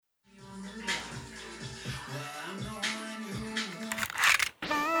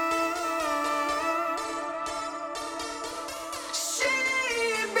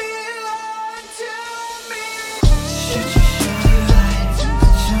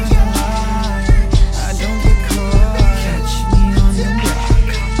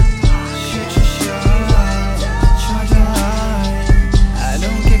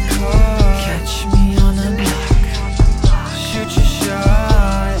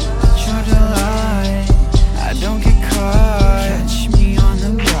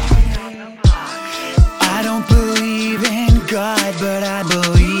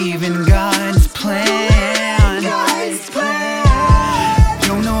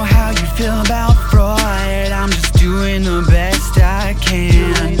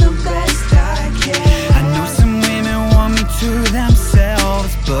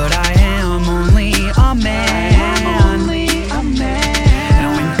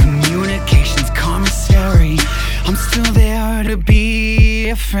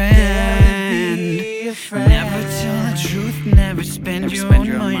spend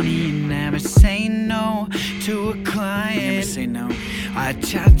your own money. You never say no to a client. Never say no. I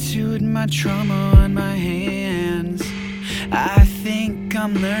tattooed my trauma on my hands. I think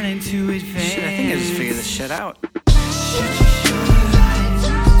I'm learning to advance. Shit, I think I just figured this shit out.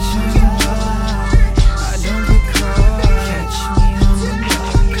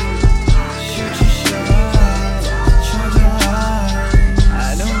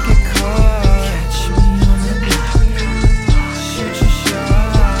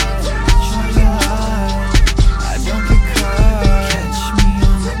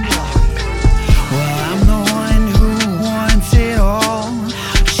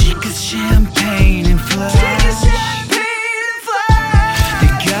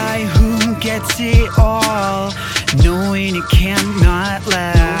 It all, knowing it cannot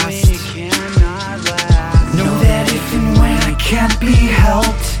last. Know that if and when I can't be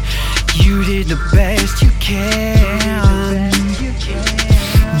helped, you did the best you can.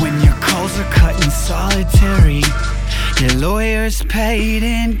 When your calls are cut in solitary, your lawyer's paid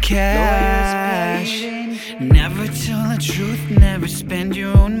in cash. Never tell the truth, never spend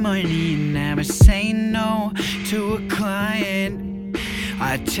your own money, never say no to a client.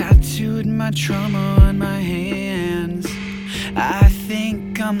 I tattooed my trauma on my hands. I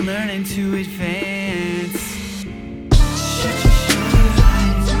think I'm learning to advance.